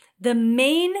The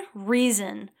main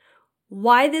reason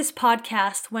why this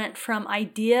podcast went from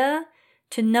idea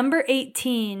to number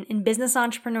 18 in business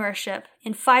entrepreneurship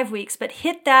in 5 weeks, but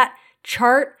hit that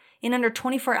chart in under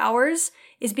 24 hours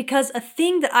is because a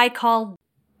thing that I call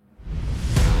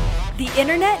the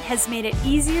internet has made it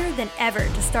easier than ever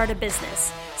to start a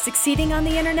business. Succeeding on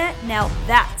the internet, now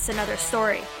that's another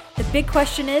story. The big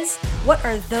question is, what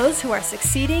are those who are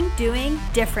succeeding doing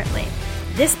differently?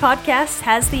 This podcast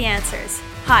has the answers.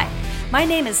 Hi, my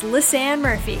name is Lisanne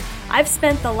Murphy. I've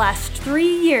spent the last 3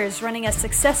 years running a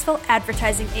successful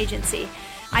advertising agency.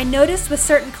 I noticed with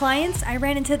certain clients, I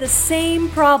ran into the same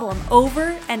problem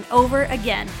over and over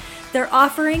again. Their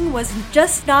offering was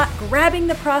just not grabbing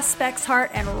the prospect's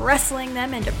heart and wrestling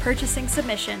them into purchasing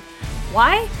submission.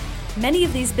 Why? Many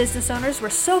of these business owners were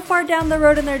so far down the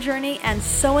road in their journey and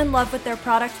so in love with their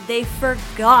product, they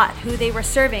forgot who they were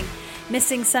serving,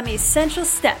 missing some essential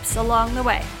steps along the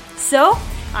way. So,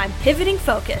 I'm pivoting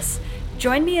focus.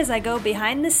 Join me as I go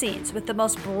behind the scenes with the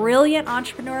most brilliant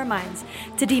entrepreneur minds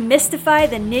to demystify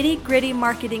the nitty-gritty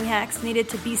marketing hacks needed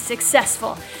to be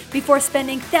successful before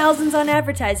spending thousands on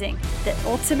advertising that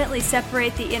ultimately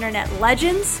separate the internet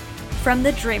legends from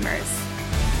the dreamers.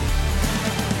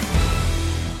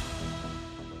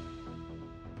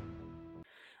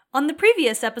 On the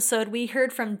previous episode, we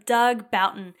heard from Doug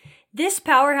Boughton. This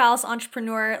powerhouse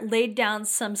entrepreneur laid down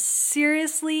some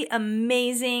seriously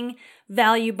amazing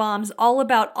value bombs all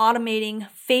about automating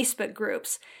Facebook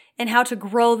groups and how to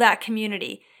grow that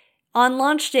community. On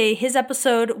launch day, his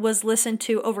episode was listened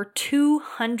to over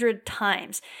 200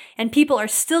 times, and people are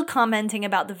still commenting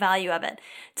about the value of it.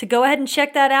 To go ahead and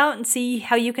check that out and see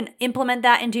how you can implement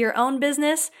that into your own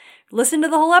business, listen to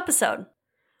the whole episode.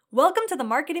 Welcome to the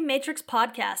Marketing Matrix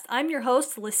Podcast. I'm your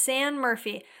host, Lisanne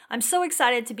Murphy. I'm so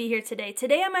excited to be here today.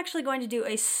 Today, I'm actually going to do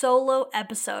a solo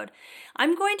episode.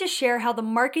 I'm going to share how the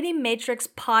Marketing Matrix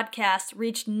Podcast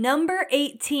reached number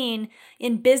 18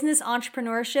 in business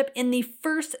entrepreneurship in the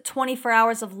first 24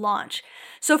 hours of launch.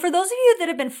 So for those of you that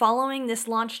have been following this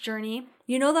launch journey,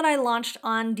 you know that I launched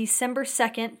on December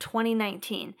 2nd,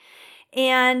 2019.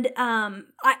 And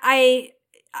I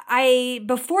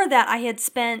before that, I had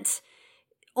spent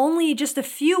only just a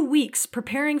few weeks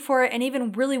preparing for it and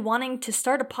even really wanting to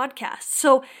start a podcast.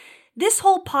 So this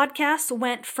whole podcast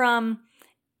went from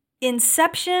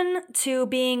inception to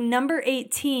being number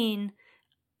 18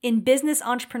 in business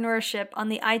entrepreneurship on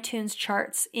the iTunes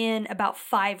charts in about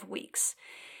 5 weeks.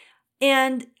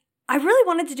 And I really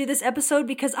wanted to do this episode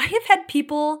because I have had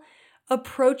people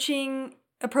approaching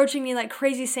me like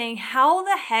crazy saying, how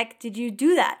the heck did you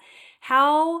do that?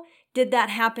 How did that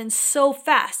happen so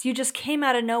fast? You just came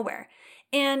out of nowhere.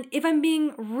 And if I'm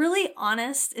being really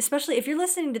honest, especially if you're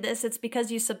listening to this, it's because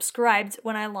you subscribed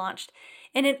when I launched.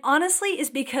 And it honestly is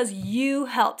because you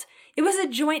helped. It was a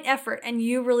joint effort and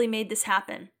you really made this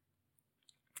happen.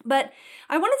 But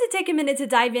I wanted to take a minute to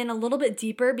dive in a little bit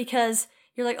deeper because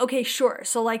you're like, okay, sure.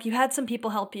 So like you had some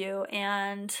people help you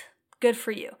and good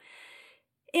for you.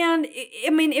 And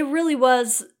it really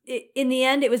was, in the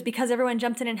end, it was because everyone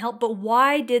jumped in and helped, but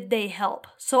why did they help?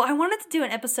 So I wanted to do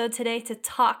an episode today to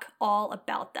talk all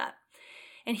about that.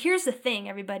 And here's the thing,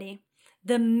 everybody.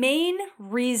 The main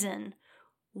reason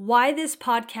why this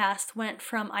podcast went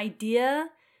from idea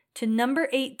to number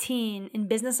 18 in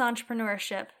business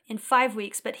entrepreneurship in 5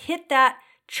 weeks, but hit that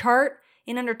chart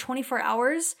in under 24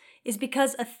 hours is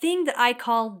because a thing that I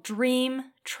call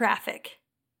dream traffic.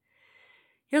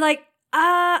 You're like,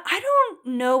 I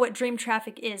don't know what dream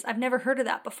traffic is. I've never heard of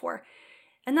that before.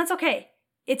 And that's okay.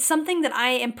 It's something that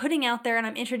I am putting out there and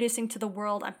I'm introducing to the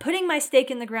world. I'm putting my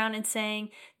stake in the ground and saying,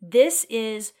 this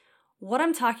is what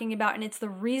I'm talking about. And it's the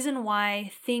reason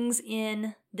why things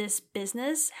in this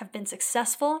business have been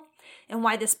successful and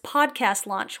why this podcast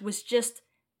launch was just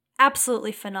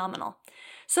absolutely phenomenal.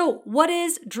 So what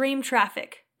is dream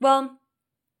traffic? Well,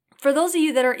 for those of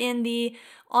you that are in the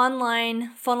online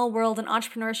funnel world and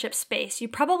entrepreneurship space, you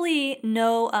probably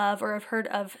know of or have heard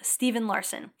of Stephen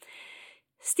Larsen.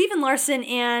 Stephen Larsen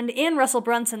and Ann Russell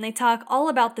Brunson, they talk all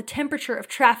about the temperature of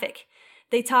traffic.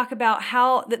 They talk about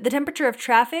how the temperature of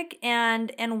traffic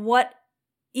and what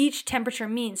each temperature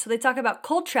means. So they talk about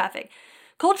cold traffic.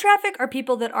 Cold traffic are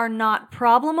people that are not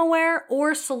problem aware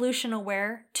or solution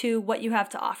aware to what you have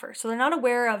to offer. So they're not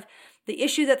aware of the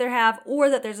issue that they have or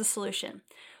that there's a solution.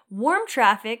 Warm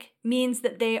traffic means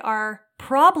that they are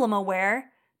problem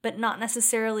aware, but not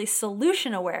necessarily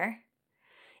solution aware.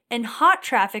 And hot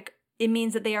traffic, it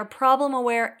means that they are problem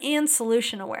aware and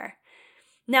solution aware.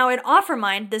 Now at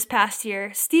OfferMind this past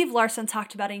year, Steve Larsen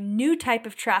talked about a new type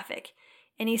of traffic.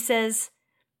 And he says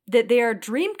that they are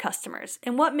dream customers.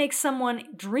 And what makes someone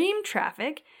dream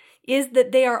traffic is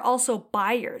that they are also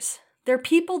buyers. They're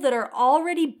people that are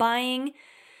already buying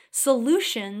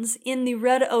solutions in the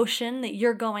red ocean that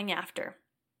you're going after.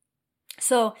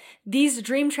 So these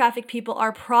dream traffic people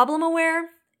are problem aware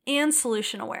and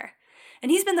solution aware.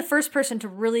 And he's been the first person to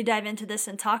really dive into this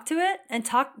and talk to it.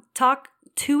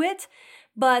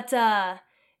 But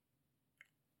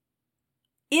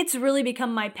it's really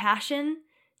become my passion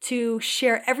to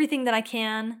share everything that I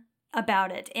can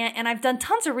about it. And I've done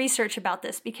tons of research about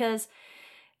this because,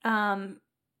 for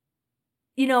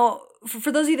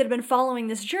those of you that have been following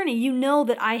this journey, you know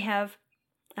that I have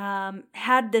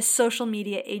had this social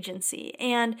media agency.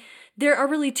 And there are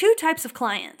really two types of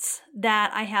clients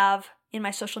that I have in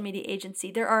my social media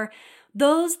agency. There are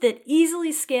those that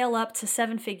easily scale up to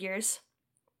 7 figures.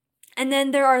 And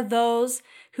then there are those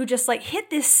who just like hit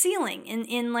this ceiling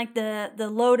in like the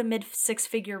low to mid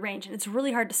 6-figure range. And it's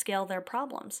really hard to scale their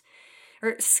problems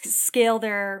or scale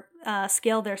their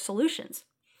solutions.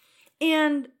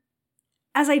 And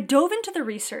as I dove into the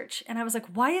research and I was like,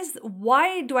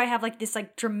 why do I have like this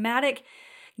like dramatic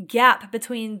gap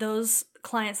between those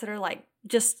clients that are like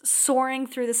just soaring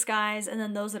through the skies and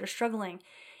then those that are struggling?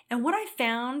 And what I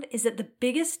found is that the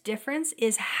biggest difference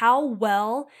is how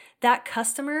well that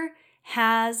customer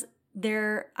has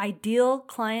their ideal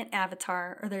client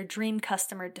avatar or their dream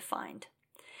customer defined.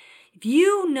 If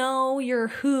you know your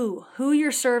who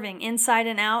you're serving inside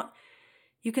and out,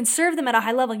 you can serve them at a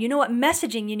high level. You know what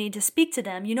messaging you need to speak to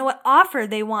them. You know what offer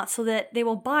they want so that they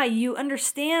will buy. You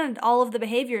understand all of the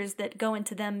behaviors that go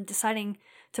into them deciding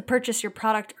to purchase your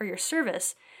product or your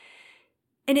service.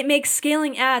 And it makes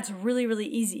scaling ads really, really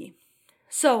easy.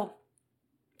 So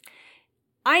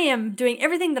I am doing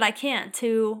everything that I can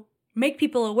to make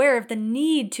people aware of the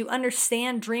need to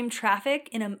understand dream traffic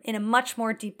in a much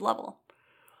more deep level.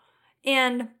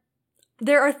 And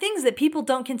there are things that people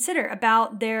don't consider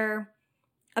about their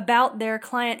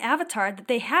client avatar that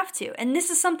they have to. And this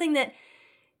is something that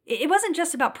it wasn't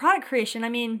just about product creation. I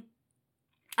mean,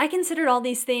 I considered all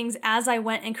these things as I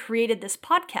went and created this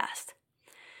podcast.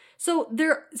 So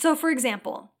for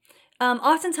example,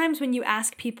 oftentimes when you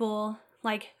ask people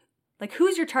like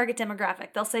who's your target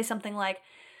demographic, they'll say something like,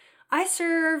 I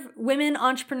serve women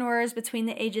entrepreneurs between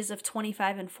the ages of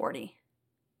 25 and 40.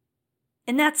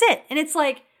 And that's it. And it's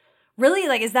like, really?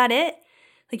 Like, is that it?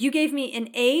 Like, you gave me an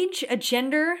age, a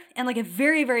gender, and like a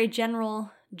very, very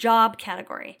general job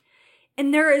category.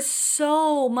 And there is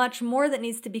so much more that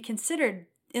needs to be considered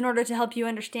in order to help you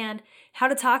understand how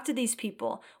to talk to these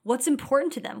people, what's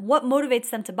important to them, what motivates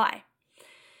them to buy.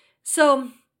 So,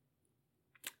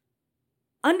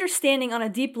 understanding on a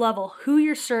deep level who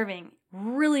you're serving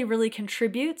really, really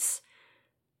contributes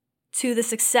to the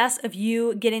success of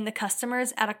you getting the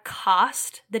customers at a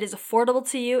cost that is affordable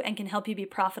to you and can help you be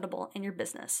profitable in your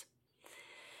business.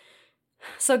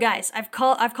 So guys, I've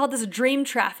called this dream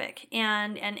traffic,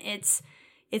 and it's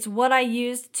what I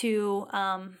used to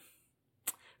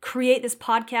create this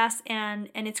podcast, and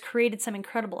it's created some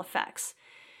incredible effects.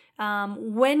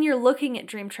 When you're looking at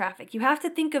dream traffic, you have to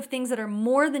think of things that are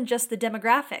more than just the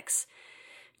demographics.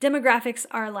 Demographics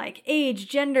are like age,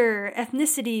 gender,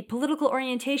 ethnicity, political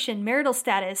orientation, marital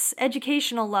status,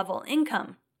 educational level,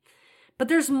 income. But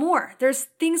there's more. There's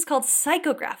things called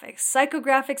psychographics.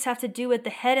 Psychographics have to do with the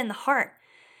head and the heart.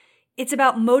 It's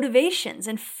about motivations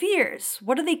and fears.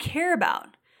 What do they care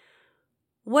about?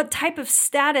 What type of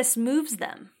status moves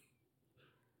them?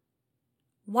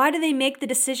 Why do they make the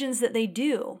decisions that they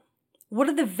do? What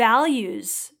are the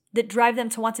values that drive them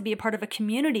to want to be a part of a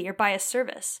community or buy a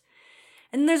service?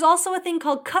 And there's also a thing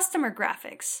called customer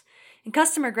graphics. And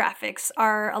customer graphics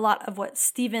are a lot of what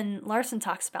Stephen Larson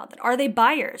talks about. Are they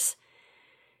buyers?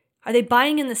 Are they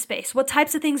buying in the space? What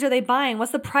types of things are they buying?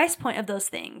 What's the price point of those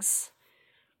things?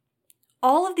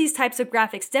 All of these types of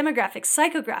graphics, demographics,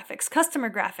 psychographics, customer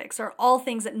graphics are all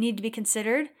things that need to be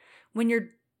considered when you're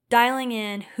dialing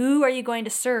in who are you going to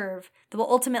serve that will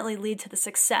ultimately lead to the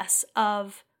success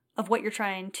of what you're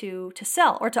trying to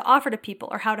sell or to offer to people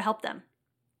or how to help them.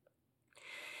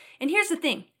 And here's the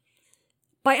thing.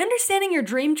 By understanding your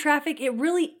dream traffic, it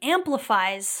really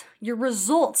amplifies your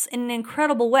results in an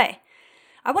incredible way.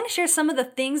 I want to share some of the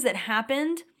things that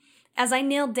happened as I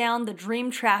nailed down the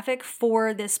dream traffic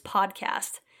for this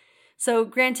podcast. So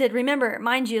granted, remember,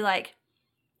 mind you, like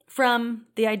from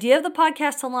the idea of the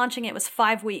podcast to launching it was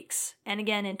 5 weeks. And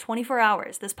again, in 24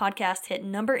 hours, this podcast hit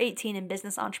number 18 in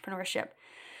business entrepreneurship.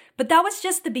 But that was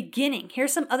just the beginning.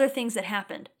 Here's some other things that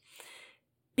happened.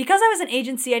 Because I was an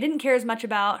agency, I didn't care as much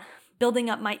about building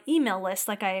up my email list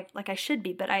like I should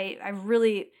be, but I've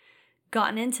really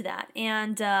gotten into that.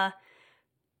 And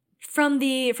from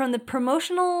the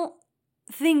promotional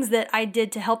things that I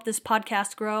did to help this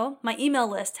podcast grow, my email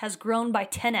list has grown by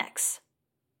 10x.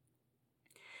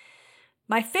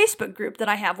 My Facebook group that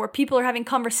I have, where people are having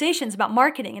conversations about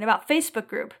marketing and about Facebook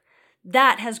group,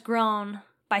 that has grown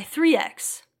by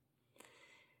 3x.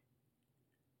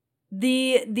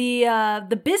 The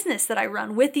business that I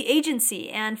run with the agency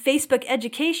and Facebook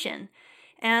education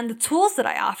and the tools that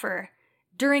I offer,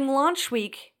 during launch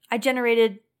week, I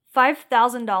generated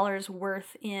 $5,000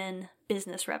 worth in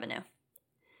business revenue.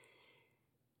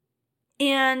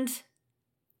 And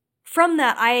from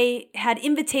that, I had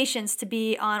invitations to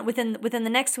be on, within the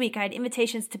next week, I had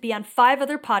invitations to be on 5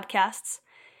 other podcasts,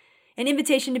 an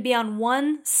invitation to be on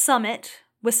one summit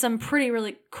with some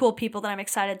really cool people that I'm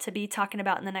excited to be talking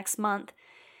about in the next month.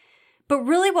 But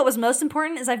really what was most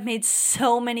important is I've made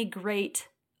so many great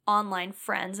online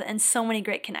friends and so many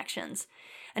great connections.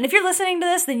 And if you're listening to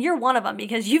this, then you're one of them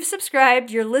because you've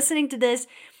subscribed, you're listening to this,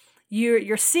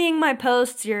 you're seeing my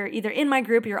posts, you're either in my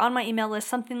group, you're on my email list,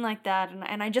 something like that.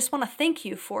 And I just want to thank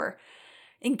you for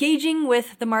engaging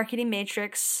with the Marketing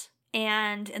Matrix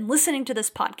and listening to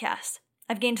this podcast.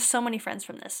 I've gained so many friends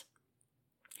from this.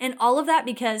 And all of that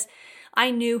because I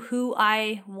knew who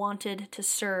I wanted to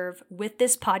serve with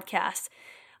this podcast.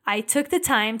 I took the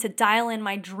time to dial in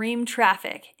my dream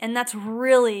traffic, and that's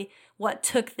really what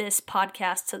took this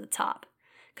podcast to the top.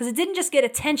 Because it didn't just get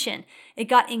attention, it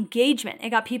got engagement. It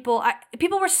got people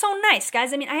were so nice,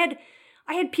 guys. I mean, I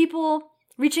had people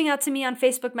reaching out to me on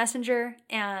Facebook Messenger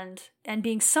and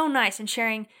being so nice and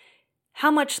sharing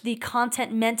how much the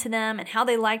content meant to them and how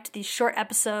they liked these short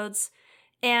episodes.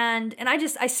 And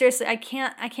I seriously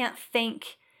can't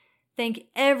thank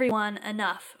everyone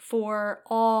enough for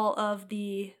all of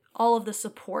the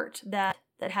support that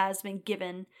has been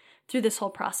given through this whole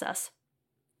process.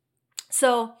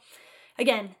 So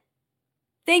again,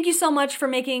 thank you so much for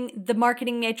making the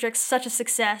Marketing Matrix such a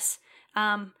success.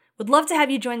 Would love to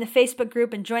have you join the Facebook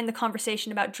group and join the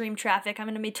conversation about dream traffic. I'm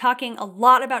going to be talking a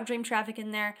lot about dream traffic in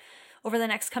there over the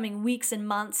next coming weeks and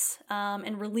months,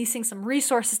 and releasing some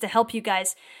resources to help you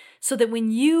guys so that when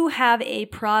you have a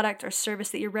product or service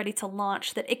that you're ready to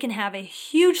launch, that it can have a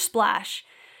huge splash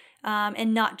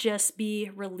and not just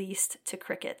be released to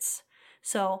crickets.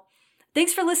 So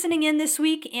thanks for listening in this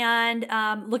week, and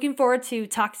looking forward to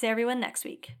talking to everyone next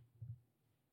week.